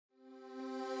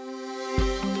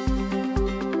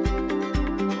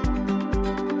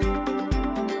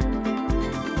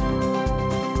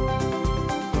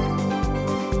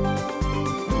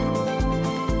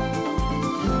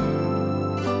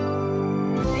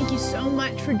Thank you so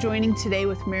much for joining today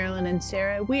with Marilyn and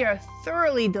Sarah. We are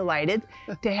thoroughly delighted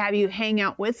to have you hang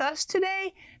out with us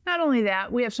today. Not only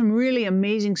that, we have some really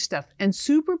amazing stuff and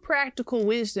super practical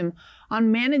wisdom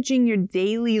on managing your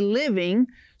daily living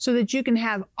so that you can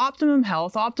have optimum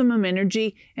health, optimum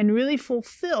energy, and really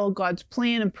fulfill God's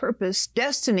plan and purpose,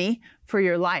 destiny for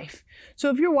your life. So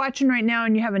if you're watching right now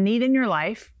and you have a need in your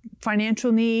life,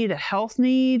 financial need, a health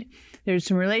need, there's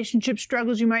some relationship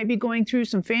struggles you might be going through,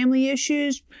 some family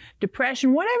issues,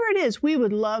 depression, whatever it is, we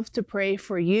would love to pray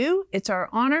for you. It's our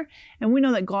honor, and we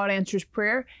know that God answers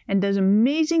prayer and does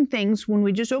amazing things when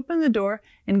we just open the door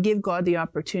and give God the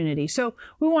opportunity. So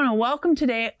we want to welcome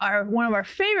today one of our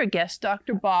favorite guests,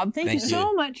 Dr. Bob. Thank you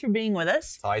so much for being with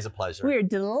us. It's always a pleasure. We are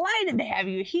delighted to have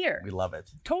you here. We love it.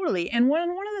 Totally. And one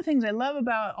of the things I love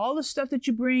about all the stuff that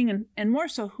you bring, and more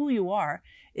so who you are,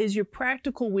 is your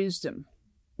practical wisdom.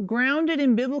 Grounded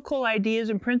in biblical ideas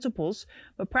and principles,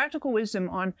 but practical wisdom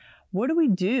on what do we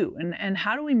do and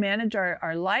how do we manage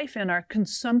our life and our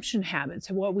consumption habits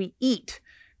and what we eat,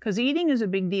 because eating is a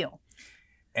big deal.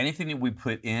 Anything that we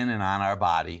put in and on our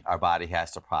body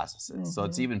has to process it. Mm-hmm. So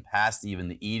it's even past even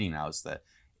the eating now. It's the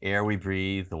air we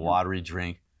breathe, the water we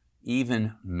drink,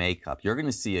 even makeup. You're going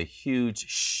to see a huge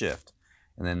shift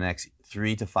in the next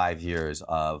 3 to 5 years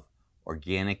of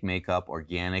organic makeup,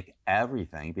 organic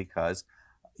everything, because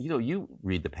you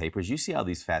read the papers, you see how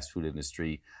these fast food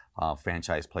industry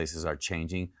franchise places are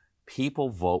changing. People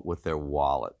vote with their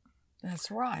wallet. That's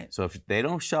right. So if they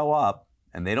don't show up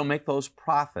and they don't make those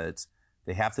profits,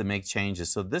 they have to make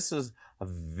changes. So this is a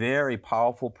very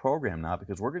powerful program now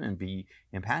because we're going to be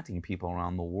impacting people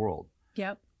around the world.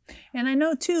 Yep. And I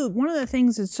know, too, one of the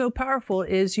things that's so powerful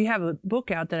is you have a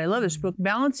book out that I love, this book,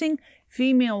 Balancing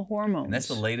Female Hormones. And that's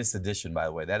the latest edition, by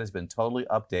the way. That has been totally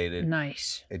updated.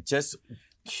 Nice. It just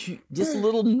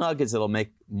little nuggets that'll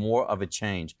make more of a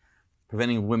change.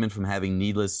 Preventing women from having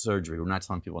needless surgery. We're not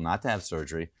telling people not to have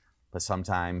surgery, but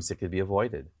sometimes it could be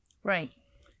avoided. Right.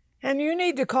 And you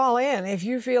need to call in if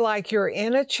you feel like you're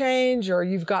in a change or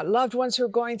you've got loved ones who are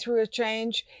going through a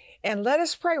change, and let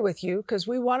us pray with you because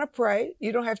we want to pray.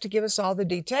 You don't have to give us all the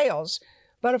details,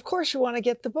 but of course you want to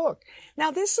get the book. Now,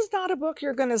 this is not a book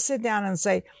you're going to sit down and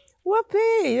say,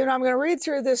 whoopee, I'm going to read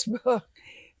through this book.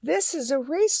 This is a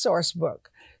resource book.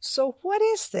 So what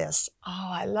is this? Oh,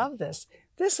 I love this.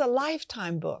 This is a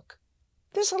lifetime book.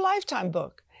 This is a lifetime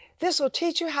book. This will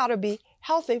teach you how to be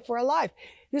healthy for a life.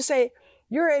 You say,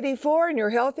 you're 84 and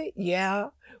you're healthy? Yeah.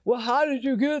 Well, how did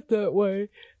you get that way?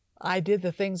 I did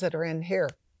the things that are in here.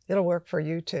 It'll work for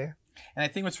you too. And I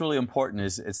think what's really important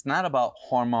is it's not about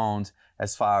hormones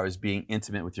as far as being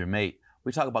intimate with your mate.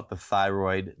 We talk about the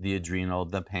thyroid, the adrenal,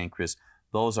 the pancreas.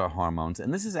 Those are hormones.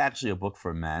 And this is actually a book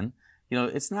for men.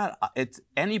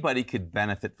 Anybody could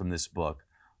benefit from this book,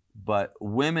 but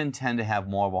women tend to have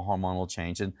more of a hormonal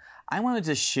change. And I want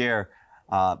to just share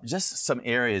just some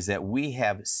areas that we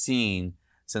have seen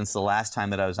since the last time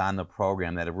that I was on the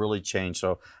program that have really changed.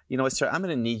 So, sir, I'm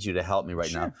going to need you to help me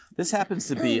right now. This happens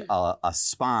to be a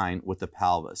spine with the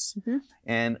pelvis. Mm-hmm.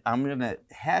 And I'm going to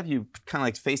have you kind of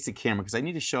like face the camera because I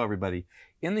need to show everybody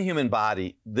in the human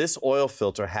body, this oil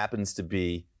filter happens to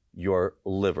be your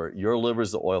liver. Your liver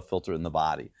is the oil filter in the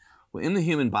body. Well, in the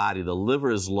human body, the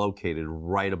liver is located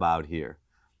right about here.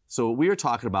 So what we were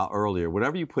talking about earlier,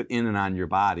 whatever you put in and on your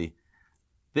body,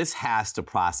 this has to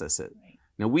process it. Right.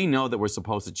 Now, we know that we're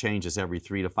supposed to change this every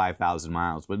 3,000 to 5,000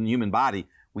 miles, but in the human body,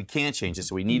 we can't change it,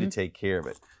 so we need to take care of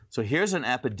it. So here's an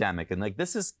epidemic, and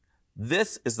this is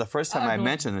the first time I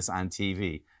mentioned this on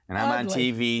TV, and I'm on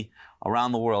TV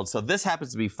around the world. So this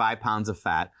happens to be 5 pounds of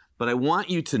fat, but I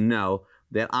want you to know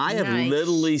that I have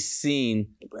literally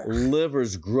seen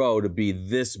livers grow to be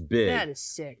this big. That is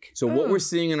sick. So what we're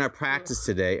seeing in our practice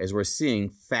today is we're seeing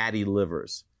fatty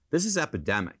livers. This is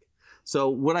epidemic. So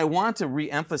what I want to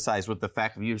re-emphasize with the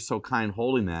fact that you're so kind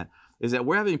holding that is that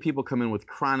we're having people come in with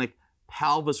chronic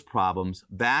pelvis problems,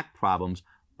 back problems,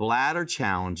 bladder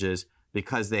challenges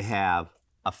because they have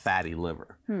a fatty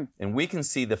liver. And we can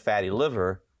see the fatty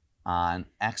liver on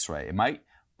x-ray.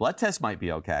 Blood test might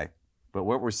be okay, but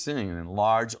what we're seeing in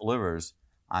large livers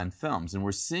on films, and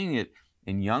we're seeing it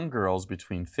in young girls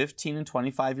between 15 and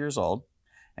 25 years old,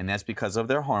 and that's because of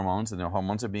their hormones, and their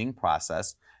hormones are being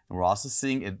processed. And we're also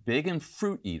seeing it big in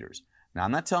fruit eaters. Now,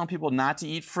 I'm not telling people not to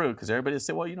eat fruit, because everybody will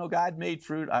say, well, God made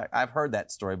fruit. I've heard that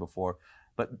story before.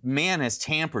 But man has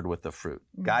tampered with the fruit.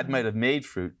 Mm-hmm. God might have made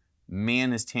fruit.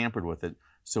 Man has tampered with it.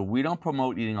 So we don't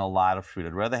promote eating a lot of fruit.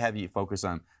 I'd rather have you focus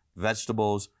on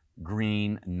vegetables,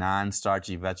 green,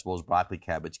 non-starchy vegetables, broccoli,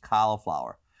 cabbage,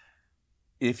 cauliflower.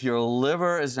 If your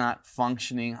liver is not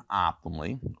functioning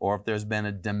optimally, or if there's been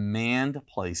a demand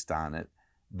placed on it,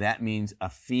 that means a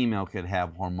female could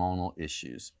have hormonal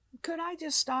issues. Could I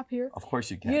just stop here? Of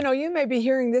course you can. You know, you may be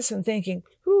hearing this and thinking,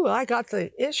 ooh, I got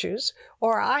the issues,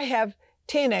 or I have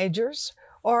teenagers,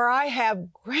 or I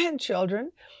have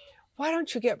grandchildren. Why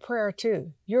don't you get prayer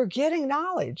too? You're getting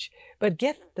knowledge, but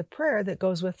get the prayer that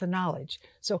goes with the knowledge.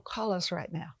 So call us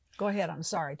right now. Go ahead. I'm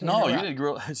sorry to No, interrupt. you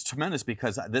did. It's tremendous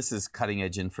because this is cutting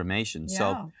edge information. Yeah.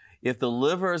 So if the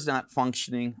liver is not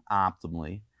functioning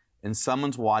optimally and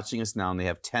someone's watching us now and they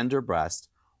have tender breast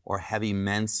or heavy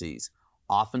menses,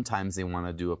 oftentimes they want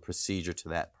to do a procedure to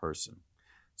that person.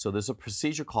 So there's a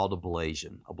procedure called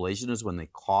ablation. Ablation is when they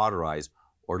cauterize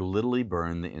or literally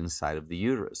burn the inside of the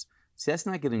uterus. See, that's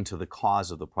not getting to the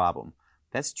cause of the problem.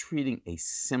 That's treating a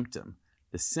symptom.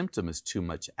 The symptom is too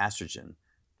much estrogen.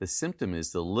 The symptom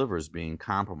is the liver's being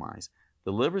compromised.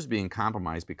 The liver's being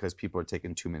compromised because people are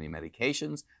taking too many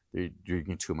medications, they're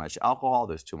drinking too much alcohol,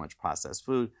 there's too much processed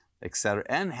food, etc.,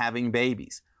 and having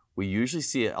babies. We usually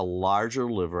see a larger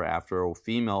liver after a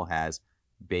female has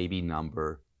baby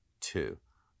number 2.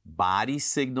 Body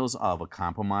signals of a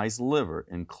compromised liver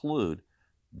include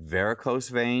varicose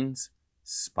veins,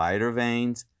 spider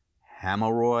veins,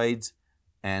 hemorrhoids,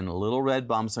 and little red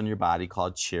bumps on your body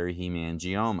called cherry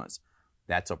hemangiomas.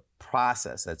 That's a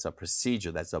process, that's a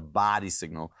procedure, that's a body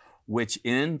signal, which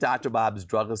in Dr. Bob's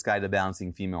Drugless Guide to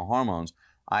Balancing Female Hormones,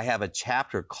 I have a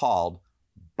chapter called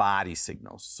Body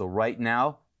Signals. So right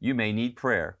now, you may need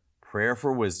prayer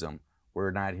for wisdom.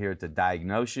 We're not here to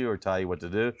diagnose you or tell you what to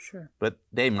do, but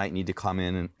they might need to come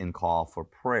in and call for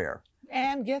prayer.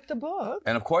 And get the book.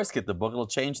 And of course, get the book. It'll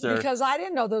change their... Because I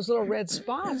didn't know those little red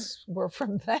spots were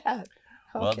from that.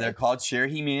 Okay. Well, they're called cherry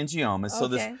hemangiomas.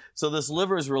 So this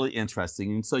liver is really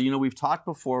interesting. And so, you know, we've talked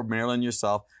before, Marilyn,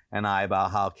 yourself, and I,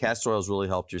 about how castor oils really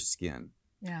helped your skin.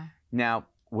 Yeah. Now,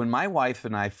 when my wife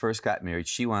and I first got married,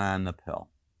 she went on the pill.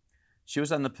 She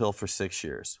was on the pill for 6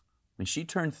 years. When she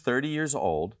turned 30 years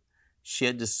old, she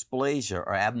had dysplasia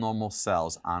or abnormal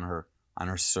cells on her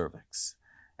cervix.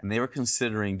 And they were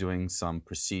considering doing some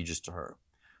procedures to her.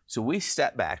 So we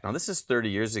stepped back. Now, this is 30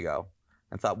 years ago.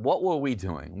 And thought, what were we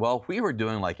doing? Well, we were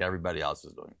doing like everybody else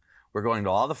was doing. We're going to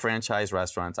all the franchise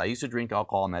restaurants. I used to drink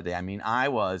alcohol in that day. I mean, I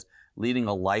was leading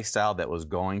a lifestyle that was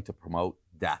going to promote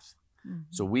death. Mm-hmm.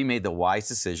 So we made the wise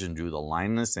decision, drew the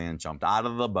line in the sand, jumped out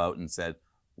of the boat and said,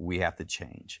 we have to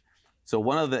change. So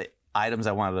one of the items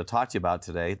I wanted to talk to you about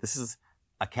today, this is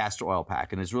a castor oil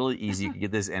pack. And it's really easy. You can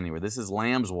get this anywhere. This is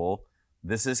lamb's wool.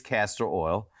 This is castor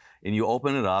oil. And you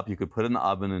open it up. You could put it in the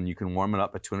oven and you can warm it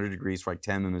up at 200 degrees for like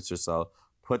 10 minutes or so.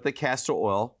 Put the castor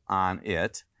oil on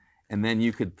it, and then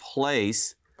you could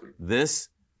place this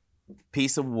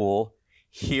piece of wool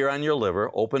here on your liver,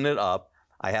 open it up.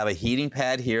 I have a heating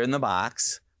pad here in the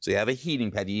box. So you have a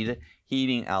heating pad, you need a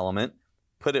heating element.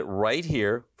 Put it right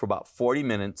here for about 40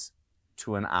 minutes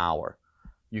to an hour.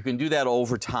 You can do that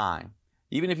over time,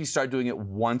 even if you start doing it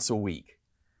once a week.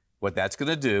 What that's going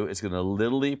to do is going to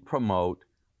literally promote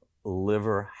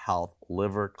liver health,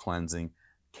 liver cleansing.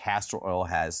 Castor oil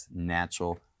has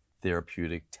natural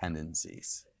therapeutic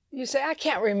tendencies. You say, I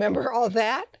can't remember all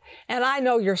that. And I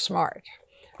know you're smart.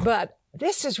 But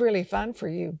this is really fun for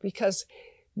you because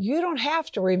you don't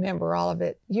have to remember all of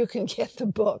it. You can get the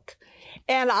book.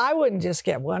 And I wouldn't just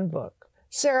get one book.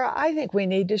 Sarah, I think we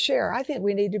need to share. I think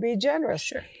we need to be generous.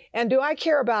 Sure. And do I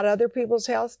care about other people's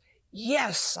health?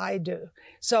 Yes, I do.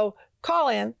 So call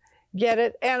in, get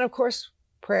it. And of course,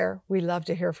 prayer. We love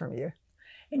to hear from you.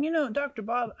 And you know, Dr.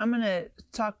 Bob, I'm going to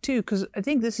talk too, because I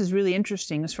think this is really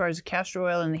interesting as far as the castor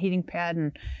oil and the heating pad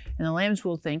and the lamb's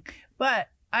wool thing. But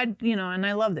and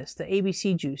I love this, the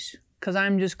ABC juice, because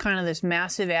I'm just kind of this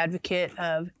massive advocate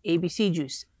of ABC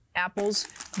juice, apples,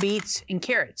 beets, and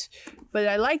carrots. But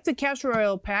I like the castor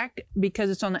oil pack because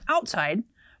it's on the outside,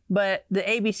 but the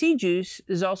ABC juice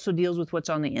also deals with what's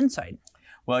on the inside.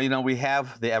 Well, you know, we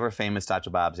have the ever famous Dr.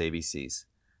 Bob's ABCs.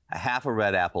 A half a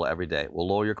red apple every day will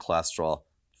lower your cholesterol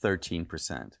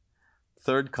 13%.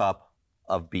 Third cup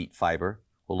of beet fiber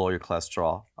will lower your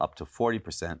cholesterol up to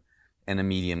 40%, and a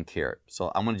medium carrot.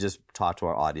 So I'm going to just talk to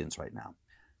our audience right now.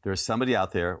 There's somebody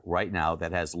out there right now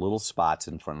that has little spots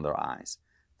in front of their eyes.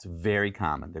 It's very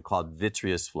common. They're called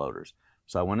vitreous floaters.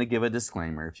 So I want to give a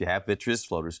disclaimer. If you have vitreous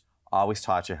floaters, always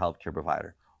talk to your healthcare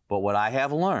provider. But what I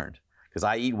have learned, because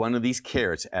I eat one of these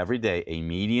carrots every day, a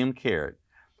medium carrot.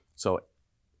 So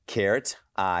carrot,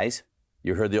 eyes.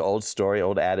 You heard the old story,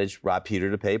 old adage, rob Peter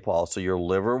to pay Paul. So your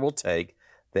liver will take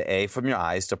the A from your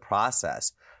eyes to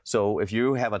process. So if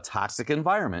you have a toxic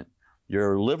environment,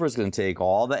 your liver is going to take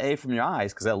all the A from your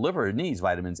eyes because that liver needs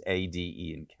vitamins A, D,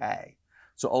 E, and K.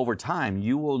 So over time,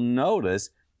 you will notice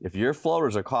if your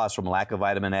floaters are caused from lack of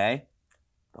vitamin A,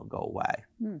 they'll go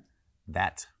away.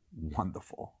 that's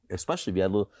wonderful. Especially if you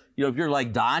had a little, if you're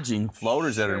like dodging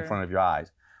floaters that are in front of your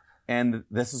eyes. And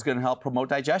this is going to help promote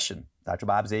digestion. Dr.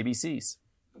 Bob's ABCs.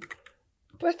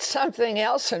 Put something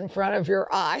else in front of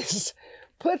your eyes.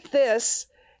 Put this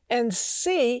and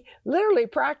see, literally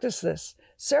practice this.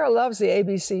 Sarah loves the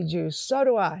ABC juice. So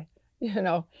do I.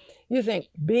 You think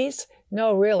beets?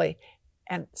 No, really.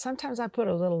 And sometimes I put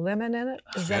a little lemon in it.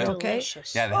 Is that okay?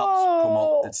 Delicious. Yeah, it helps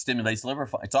promote, it stimulates liver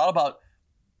function. It's all about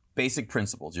basic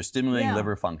principles. You're stimulating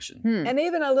liver function. And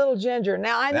even a little ginger.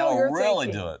 Now, I know you're really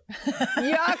thinking, do it.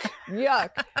 yuck,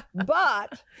 yuck.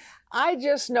 But I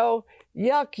just know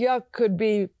yuck could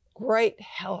be great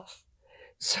health.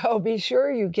 So be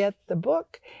sure you get the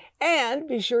book and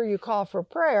be sure you call for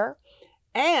prayer.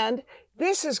 And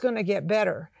this is going to get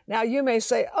better. Now, you may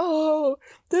say, oh,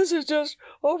 this is just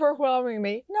overwhelming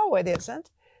me. No, it isn't.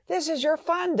 This is your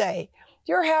fun day.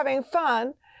 You're having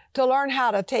fun to learn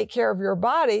how to take care of your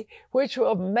body, which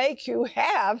will make you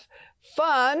have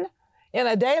fun in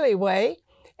a daily way.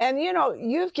 And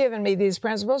you've given me these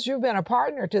principles. You've been a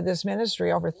partner to this ministry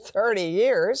over 30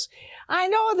 years. I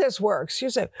know this works. You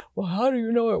say, well, how do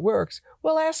you know it works?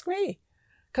 Well, ask me,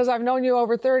 because I've known you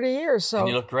over 30 years. So And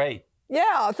you look great.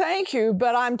 Yeah, thank you.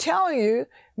 But I'm telling you,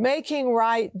 making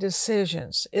right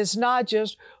decisions is not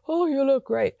just, oh, you look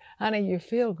great. Honey, you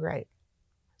feel great.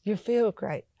 You feel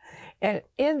great. And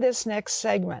in this next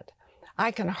segment,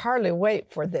 I can hardly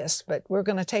wait for this, but we're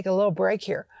going to take a little break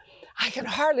here. I can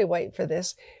hardly wait for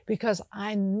this because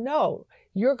I know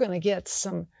you're going to get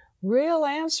some real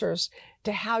answers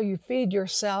to how you feed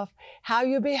yourself, how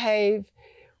you behave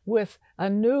with a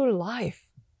new life.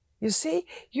 You see,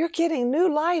 you're getting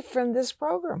new life from this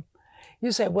program.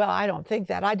 You say, well, I don't think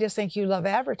that. I just think you love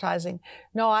advertising.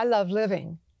 No, I love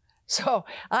living. So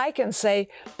I can say,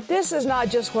 this is not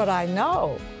just what I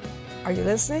know. Are you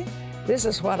listening? This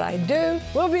is what I do.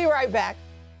 We'll be right back.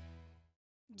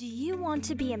 Do you want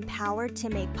to be empowered to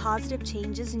make positive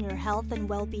changes in your health and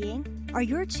well-being? Are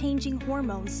your changing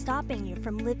hormones stopping you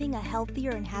from living a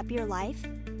healthier and happier life?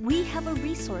 We have a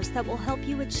resource that will help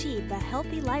you achieve the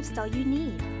healthy lifestyle you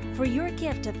need. For your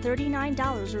gift of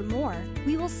 $39 or more,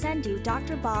 we will send you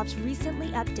Dr. Bob's recently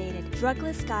updated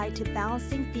Drugless Guide to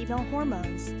Balancing Female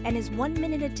Hormones and his 1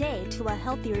 Minute a Day to a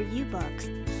Healthier You books.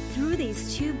 Through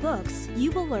these 2 books,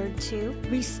 you will learn to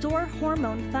restore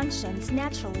hormone functions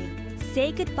naturally,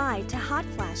 say goodbye to hot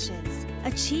flashes,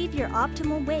 achieve your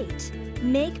optimal weight,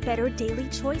 make better daily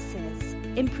choices,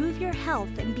 improve your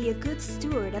health, and be a good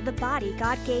steward of the body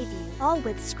God gave you, all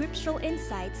with scriptural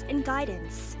insights and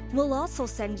guidance. We'll also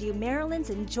send you Marilyn's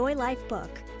Enjoy Life book.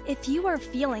 If you are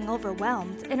feeling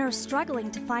overwhelmed and are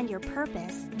struggling to find your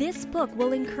purpose, this book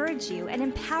will encourage you and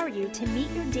empower you to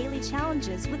meet your daily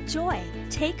challenges with joy.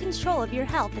 Take control of your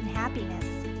health and happiness.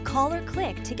 Call or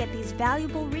click to get these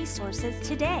valuable resources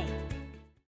today.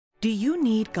 Do you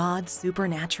need God's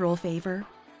supernatural favor?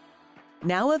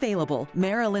 Now available,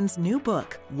 Marilyn's new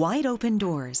book, Wide Open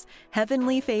Doors,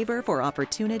 Heavenly Favor for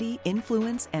Opportunity,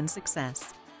 Influence, and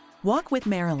Success. Walk with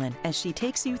Marilyn as she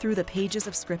takes you through the pages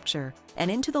of Scripture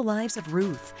and into the lives of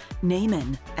Ruth,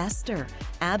 Naaman, Esther,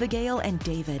 Abigail, and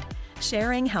David,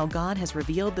 sharing how God has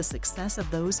revealed the success of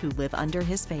those who live under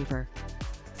His favor.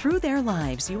 Through their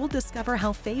lives, you will discover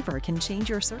how favor can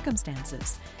change your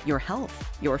circumstances, your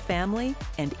health, your family,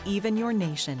 and even your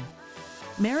nation.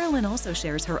 Marilyn also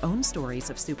shares her own stories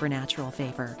of supernatural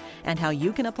favor and how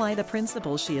you can apply the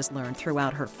principles she has learned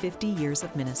throughout her 50 years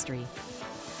of ministry.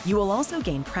 You will also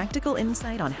gain practical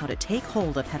insight on how to take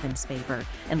hold of heaven's favor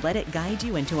and let it guide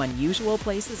you into unusual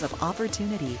places of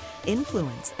opportunity,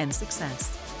 influence, and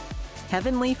success.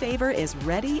 Heavenly Favor is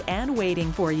ready and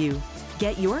waiting for you.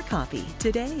 Get your copy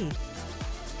today.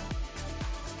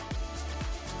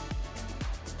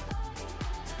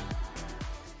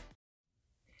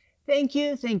 Thank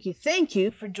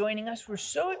you for joining us. We're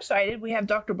so excited. We have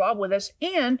Dr. Bob with us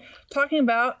and talking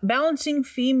about balancing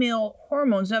female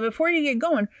hormones. Now, before you get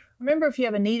going, remember, if you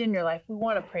have a need in your life, we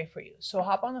want to pray for you. So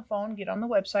hop on the phone, get on the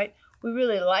website. We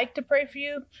really like to pray for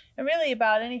you and really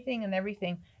about anything and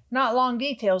everything. Not long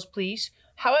details, please.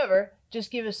 However, just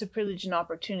give us the privilege and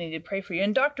opportunity to pray for you.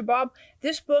 And Dr. Bob,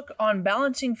 this book on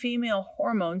balancing female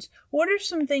hormones, what are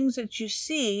some things that you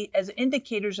see as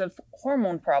indicators of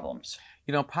hormone problems?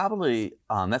 Probably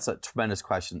that's a tremendous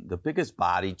question. The biggest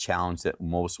body challenge that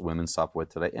most women suffer with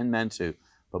today, and men too,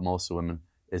 but most women,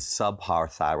 is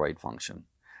subpar thyroid function.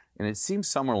 And it seems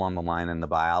somewhere along the line in the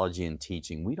biology and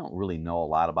teaching, we don't really know a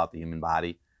lot about the human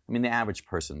body. I mean, the average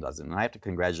person doesn't. And I have to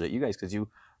congratulate you guys because you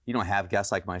don't have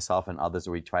guests like myself and others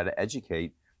where we try to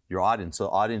educate your audience. So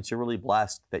audience, you're really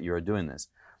blessed that you're doing this.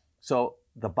 So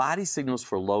the body signals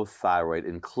for low thyroid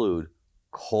include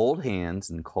cold hands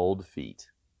and cold feet,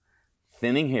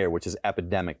 thinning hair, which is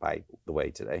epidemic, by the way,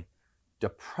 today,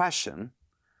 depression,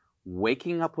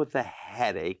 waking up with a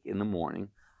headache in the morning,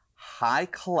 high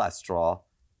cholesterol,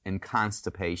 and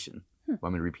constipation.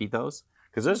 Want me to repeat those?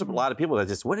 Because there's a lot of people that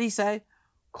just, what did he say?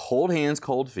 Cold hands,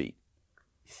 cold feet,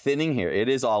 thinning hair. It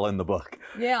is all in the book.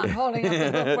 Yeah, I'm holding up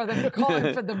the book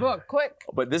calling for the book, quick.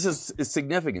 But this is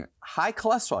significant. High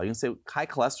cholesterol. You can say high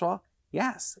cholesterol?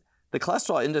 Yes. The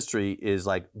cholesterol industry is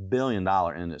like $1 billion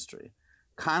industry.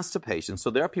 Constipation. So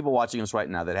there are people watching us right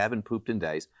now that haven't pooped in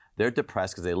days. They're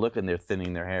depressed because they look and they're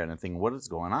thinning their hair and they're thinking, what is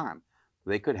going on?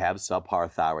 They could have subpar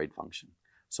thyroid function.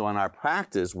 So in our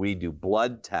practice, we do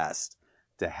blood tests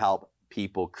to help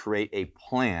people create a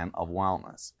plan of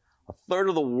wellness. A third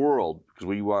of the world, because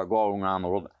we are going around the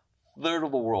world, a third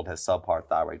of the world has subpar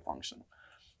thyroid function.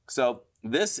 So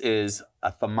this is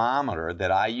a thermometer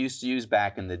that I used to use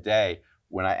back in the day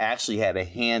when I actually had a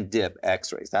hand dip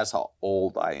x-rays. That's how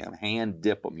old I am. Hand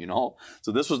dip them, you know?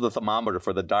 So this was the thermometer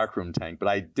for the darkroom tank, but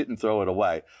I didn't throw it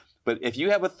away. But if you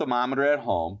have a thermometer at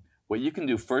home, what you can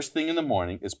do first thing in the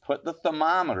morning is put the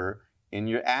thermometer in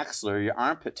your axillary, your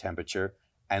armpit temperature,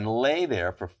 and lay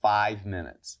there for 5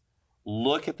 minutes.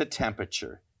 Look at the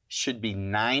temperature. Should be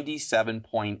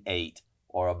 97.8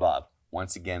 or above.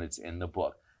 Once again, it's in the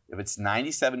book. If it's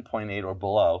 97.8 or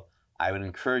below, I would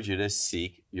encourage you to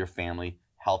seek your family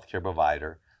healthcare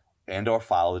provider and or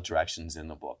follow the directions in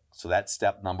the book. So that's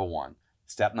step number 1.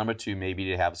 Step number 2, maybe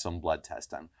to have some blood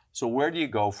tests done. So where do you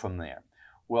go from there?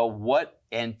 Well, what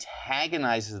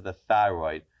antagonizes the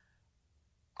thyroid?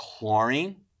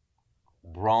 Chlorine,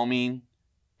 bromine,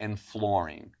 and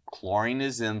fluorine. Chlorine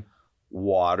is in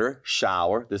water,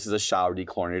 shower. This is a shower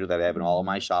dechlorinator that I have in all of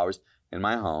my showers in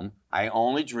my home. I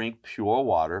only drink pure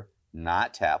water,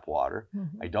 not tap water.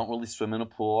 I don't really swim in a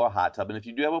pool or a hot tub. And if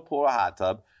you do have a pool or a hot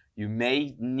tub, you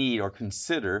may need or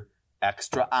consider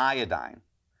extra iodine.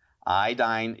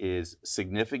 Iodine is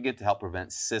significant to help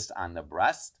prevent cysts on the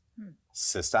breast,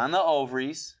 cysts on the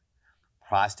ovaries,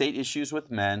 prostate issues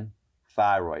with men,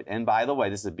 thyroid. And by the way,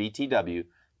 this is a BTW,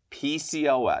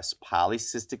 PCOS,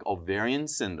 polycystic ovarian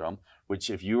syndrome, which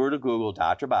if you were to Google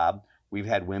Dr. Bob, we've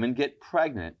had women get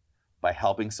pregnant by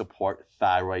helping support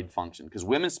thyroid function. Because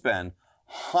women spend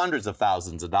hundreds of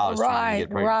thousands of dollars trying to get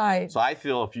pregnant. Right. So I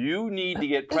feel if you need to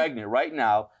get pregnant right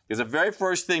now, because the very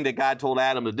first thing that God told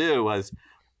Adam to do was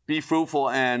be fruitful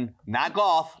and not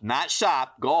golf, not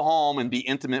shop, go home and be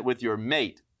intimate with your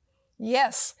mate.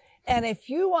 Yes. And if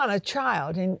you want a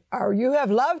child or you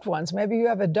have loved ones, maybe you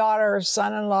have a daughter or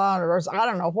son-in-law or I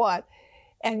don't know what,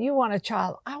 and you want a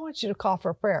child, I want you to call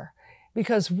for prayer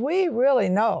because we really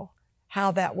know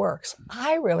how that works.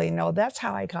 I really know that's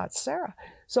how I got Sarah.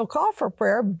 So call for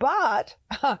prayer, but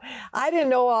I didn't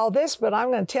know all this, but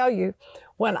I'm going to tell you,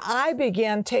 when I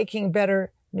began taking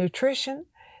better nutrition,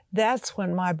 that's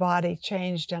when my body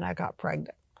changed and I got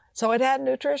pregnant. So it had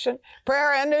nutrition,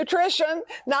 prayer and nutrition,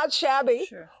 not shabby.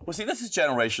 Sure. Well, see, this is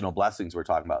generational blessings we're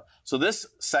talking about. So this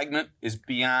segment is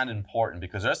beyond important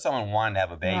because there's someone wanting to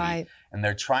have a baby and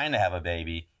they're trying to have a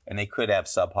baby and they could have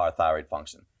subpar thyroid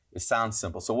function. It sounds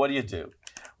simple. So what do?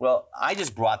 Well, I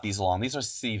just brought these along. These are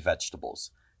sea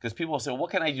vegetables because people will say, well,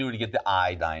 what can I do to get the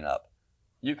iodine up?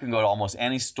 You can go to almost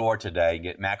any store today and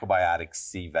get macrobiotic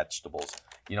sea vegetables.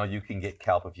 You know, you can get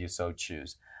kelp if you so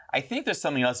choose. I think there's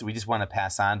something else that we just want to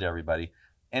pass on to everybody.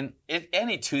 And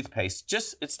any toothpaste,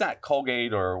 it's not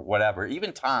Colgate or whatever,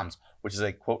 even Tom's, which is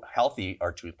a, quote, healthy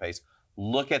or toothpaste,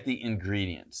 look at the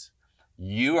ingredients.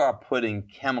 You are putting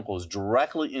chemicals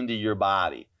directly into your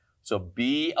body. So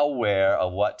be aware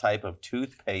of what type of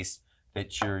toothpaste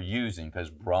that you're using because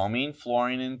bromine,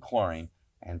 fluorine, and chlorine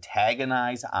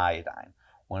antagonize iodine.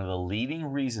 One of the leading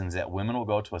reasons that women will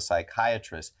go to a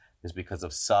psychiatrist is because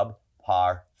of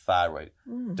subpar thyroid.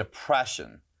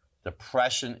 Depression.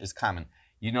 Depression is common.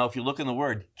 You know, if you look in the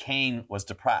word, Cain was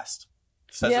depressed.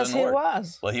 Yes, he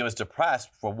was. Well, he was depressed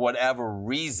for whatever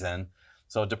reason.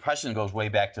 So depression goes way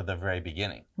back to the very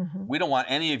beginning. We don't want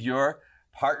any of your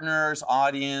partners,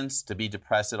 audience to be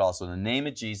depressed at all. So in the name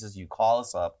of Jesus, you call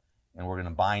us up and we're going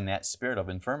to bind that spirit of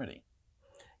infirmity.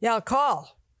 Yeah,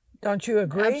 call. Don't you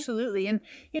agree? Absolutely. And,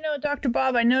 you know, Dr.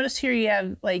 Bob, I noticed here you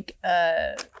have like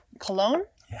cologne.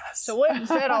 Yes. So what is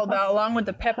that all about along with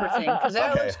the pepper thing? Because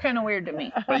that looks kind of weird to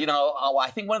me. But, you know,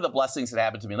 I think one of the blessings that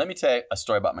happened to me, let me tell you a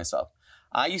story about myself.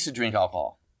 I used to drink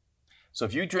alcohol. So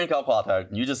if you drink alcohol,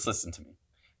 you just listen to me.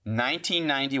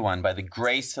 1991, by the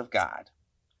grace of God,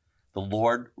 the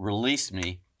Lord released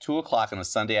me 2 o'clock on a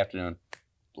Sunday afternoon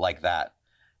like that.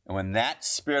 And when that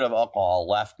spirit of alcohol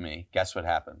left me, guess what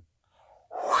happened?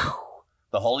 Whew.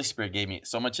 The Holy Spirit gave me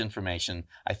so much information.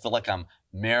 I feel like I'm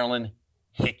Marilyn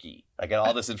hickey. I get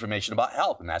all this information about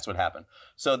health, and that's what happened.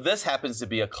 So this happens to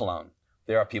be a cologne.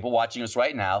 There are people watching us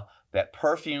right now that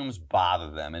perfumes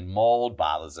bother them and mold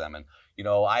bothers them. And, you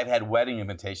know, I've had wedding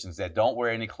invitations that don't wear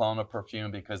any cologne or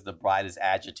perfume because the bride is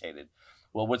agitated.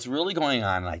 Well, what's really going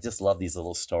on, and I just love these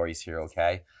little stories here,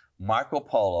 okay? Marco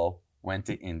Polo went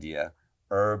to India,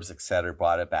 herbs, etc.,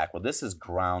 brought it back. Well, this is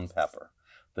ground pepper.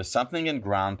 There's something in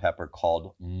ground pepper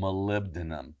called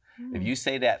molybdenum. If you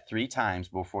say that 3 times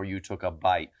before you took a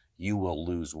bite, you will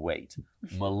lose weight.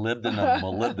 Molybdenum,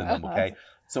 molybdenum, okay?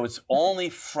 So it's only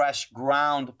fresh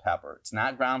ground pepper. It's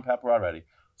not ground pepper already.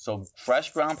 So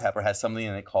fresh ground pepper has something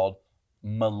in it called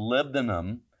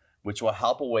molybdenum, which will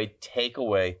help take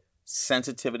away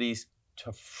sensitivities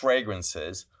to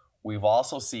fragrances. We've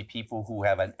also seen people who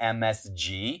have an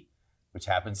MSG, which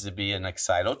happens to be an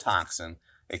excitotoxin.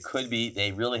 It could be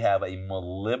they really have a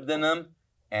molybdenum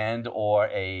and or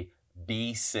a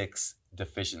B6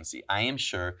 deficiency. I am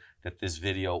sure that this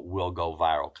video will go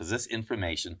viral because this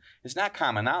information is not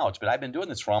common knowledge, but I've been doing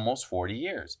this for almost 40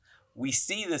 years. We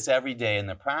see this every day in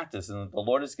the practice, and the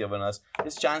Lord has given us,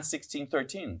 it's John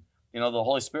 16:13. You know, the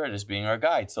Holy Spirit is being our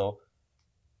guide. So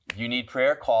if you need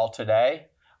prayer, call today.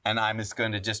 And I'm just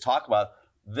going to just talk about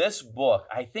this book.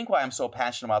 I think why I'm so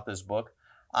passionate about this book,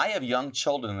 I have young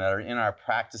children that are in our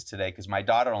practice today because my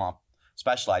daughter-in-law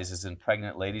specializes in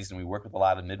pregnant ladies, and we work with a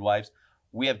lot of midwives.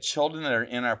 We have children that are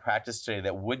in our practice today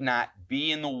that would not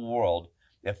be in the world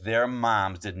if their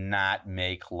moms did not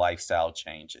make lifestyle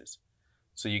changes.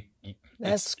 So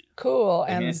that's cool.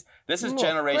 I mean, and this is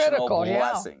generational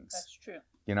blessings. Yeah. That's true.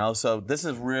 You know, so this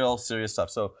is real serious stuff.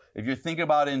 So if you're thinking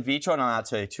about in vitro, and I'll not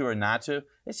tell you to or not to,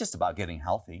 it's just about getting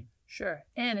healthy. Sure.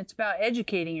 And it's about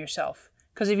educating yourself.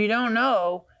 Because if you don't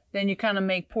know, then you kind of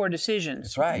make poor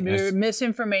decisions. That's right.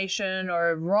 Misinformation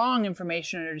or wrong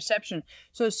information or deception.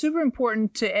 So it's super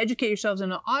important to educate yourselves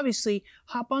and obviously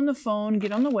hop on the phone,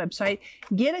 get on the website,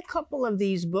 get a couple of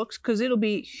these books because it'll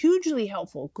be hugely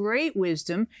helpful. Great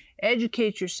wisdom.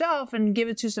 Educate yourself and give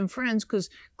it to some friends because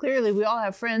clearly we all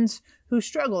have friends who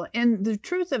struggle. And the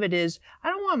truth of it is, I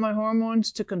don't want my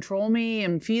hormones to control me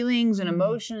and feelings and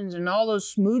emotions and all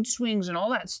those mood swings and all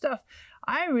that stuff.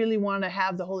 I really want to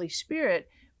have the Holy Spirit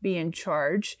be in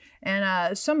charge.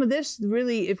 And some of this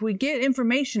really, if we get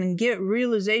information and get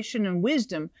realization and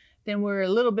wisdom, then we're a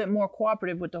little bit more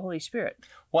cooperative with the Holy Spirit.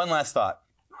 One last thought.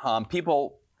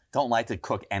 People don't like to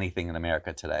cook anything in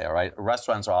America today, all right?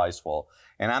 Restaurants are always full.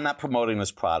 And I'm not promoting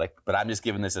this product, but I'm just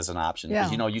giving this as an option.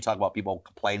 Because, you know, you talk about people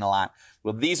complain a lot.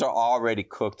 Well, these are already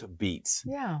cooked beets.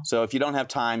 Yeah. So if you don't have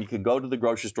time, you can go to the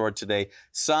grocery store today.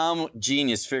 Some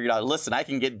genius figured out, listen, I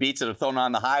can get beets that are thrown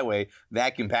on the highway,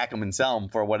 vacuum pack them and sell them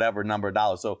for whatever number of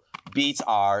dollars. So beets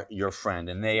are your friend,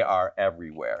 and they are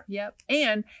everywhere. Yep.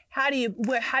 And how do you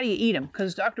eat them?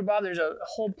 Because Dr. Bob, there's a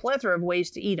whole plethora of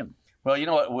ways to eat them. Well, you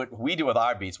know what we do with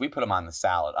our beets? We put them on the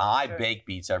salad. I bake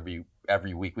beets every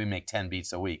week. We make 10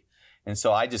 beets a week. And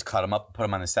so I just cut them up and put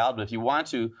them on the salad. But if you want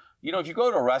to, you know, if you go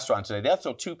to a restaurant today, they'll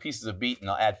throw 2 pieces of beet and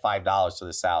they'll add $5 to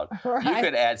the salad. Right. You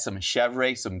could add some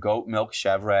chèvre, some goat milk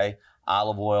chèvre,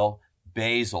 olive oil,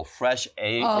 basil, fresh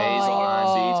basil on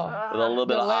seeds with a little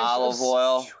bit of olive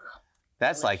oil.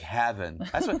 That's like heaven.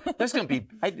 That's what there's going to be.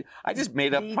 I just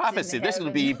made up prophecy. There's going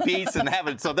to be beets in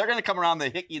heaven. So they're going to come around the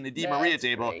Hickey and the DeMaria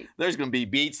table. Great. There's going to be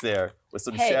beets there with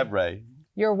some chèvre.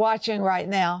 You're watching right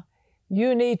now.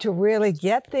 You need to really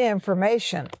get the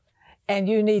information and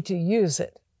you need to use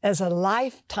it as a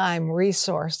lifetime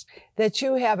resource that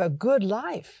you have a good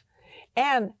life.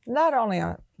 And not only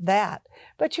that,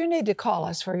 but you need to call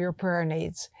us for your prayer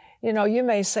needs. You know, you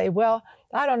may say, well,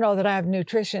 I don't know that I have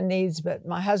nutrition needs, but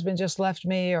my husband just left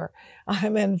me, or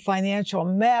I'm in financial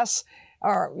mess,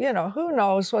 or, you know, who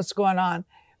knows what's going on.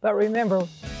 But remember,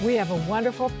 we have a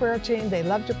wonderful prayer team. They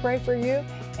love to pray for you,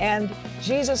 and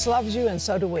Jesus loves you, and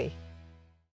so do we.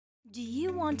 Do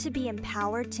you want to be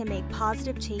empowered to make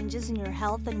positive changes in your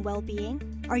health and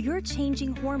well-being? Are your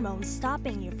changing hormones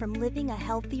stopping you from living a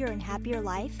healthier and happier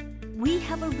life? We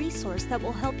have a resource that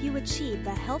will help you achieve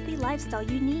the healthy lifestyle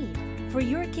you need. For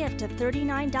your gift of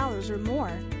 $39 or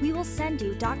more, we will send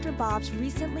you Dr. Bob's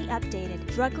recently updated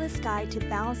Drugless Guide to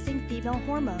Balancing Female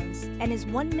Hormones and his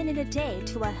 1 Minute a Day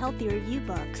to a Healthier You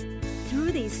books.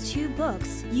 Through these 2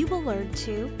 books, you will learn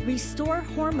to restore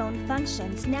hormone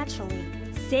functions naturally,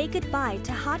 say goodbye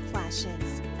to hot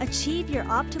flashes, achieve your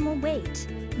optimal weight,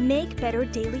 make better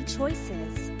daily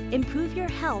choices, improve your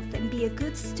health, and be a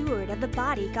good steward of the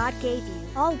body God gave you,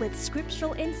 all with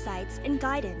scriptural insights and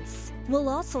guidance. We'll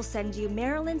also send you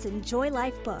Marilyn's Enjoy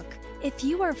Life book, If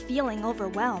you are feeling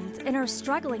overwhelmed and are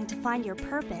struggling to find your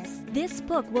purpose, this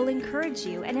book will encourage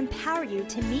you and empower you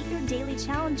to meet your daily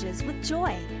challenges with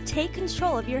joy. Take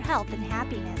control of your health and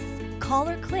happiness. Call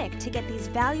or click to get these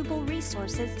valuable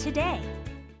resources today.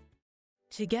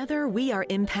 Together, we are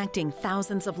impacting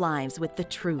thousands of lives with the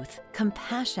truth,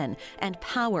 compassion, and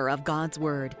power of God's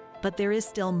Word. But there is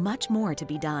still much more to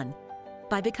be done.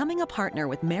 By becoming a partner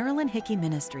with Marilyn Hickey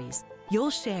Ministries, you'll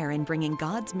share in bringing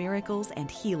God's miracles and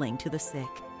healing to the sick,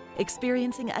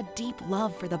 experiencing a deep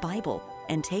love for the Bible,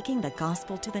 and taking the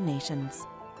gospel to the nations.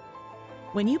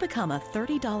 When you become a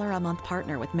 $30 a month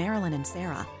partner with Marilyn and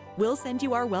Sarah, we'll send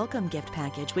you our welcome gift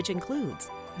package, which includes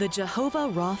the Jehovah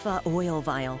Rapha oil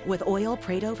vial with oil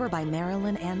prayed over by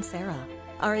Marilyn and Sarah,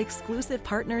 our exclusive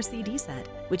partner CD set,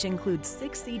 which includes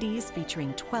 6 CDs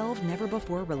featuring 12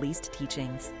 never-before-released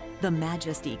teachings, the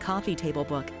Majesty Coffee Table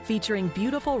Book featuring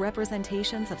beautiful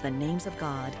representations of the names of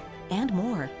God, and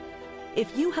more.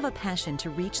 If you have a passion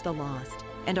to reach the lost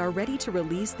and are ready to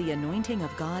release the anointing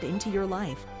of God into your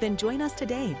life, then join us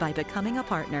today by becoming a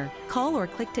partner. Call or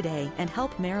click today and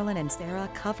help Marilyn and Sarah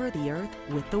cover the earth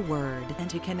with the Word and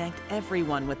to connect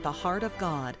everyone with the heart of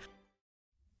God.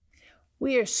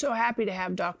 We are so happy to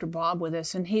have Dr. Bob with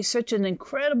us, and he's such an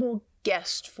incredible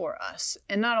guest for us.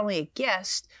 And not only a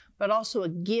guest, but also a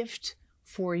gift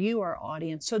for you, our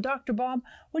audience. So Dr. Bob,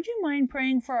 would you mind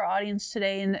praying for our audience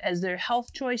today and as their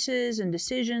health choices and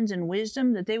decisions and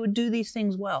wisdom, that they would do these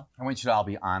things well? I want you to all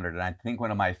be honored. And I think one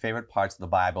of my favorite parts of the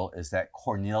Bible is that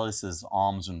Cornelius'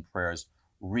 alms and prayers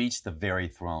reached the very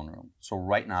throne room. So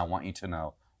right now, I want you to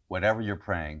know, whatever you're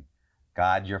praying,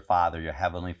 God, your Father, your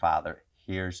Heavenly Father,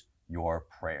 hears your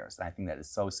prayers. And I think that is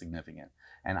so significant.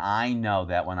 And I know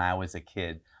that when I was a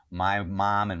kid, my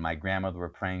mom and my grandmother were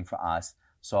praying for us.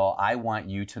 So I want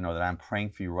you to know that I'm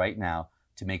praying for you right now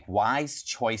to make wise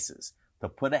choices, to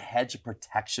put a hedge of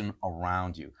protection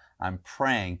around you. I'm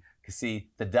praying because, see,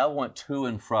 the devil went to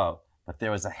and fro, but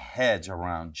there was a hedge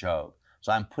around Job.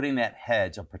 So I'm putting that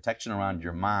hedge of protection around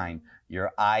your mind,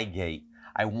 your eye gate.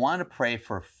 I want to pray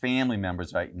for family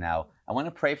members right now. I want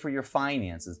to pray for your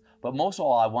finances. But most of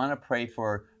all, I want to pray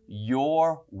for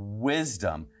your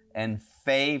wisdom and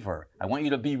favor. I want you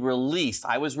to be released.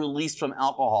 I was released from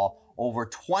alcohol over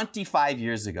 25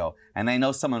 years ago. And I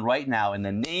know someone right now, in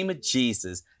the name of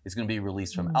Jesus, is going to be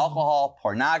released from alcohol,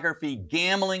 pornography,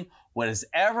 gambling, what is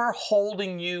ever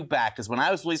holding you back. Because when I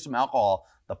was released from alcohol,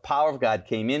 the power of God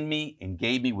came in me and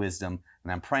gave me wisdom.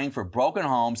 And I'm praying for broken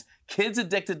homes, kids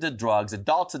addicted to drugs,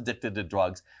 adults addicted to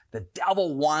drugs. The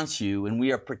devil wants you, and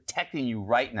we are protecting you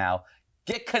right now.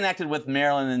 Get connected with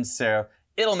Marilyn and Sarah.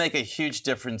 It'll make a huge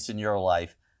difference in your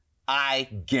life. I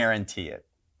guarantee it.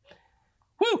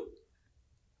 Woo!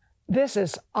 This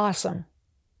is awesome.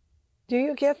 Do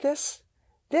you get this?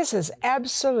 This is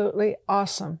absolutely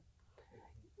awesome.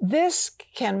 This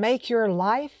can make your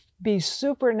life be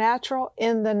supernatural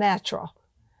in the natural.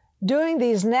 Doing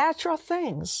these natural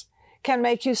things can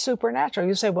make you supernatural.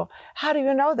 You say, well, how do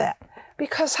you know that?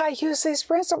 Because I use these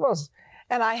principles,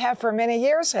 and I have for many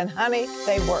years, and honey,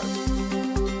 they work.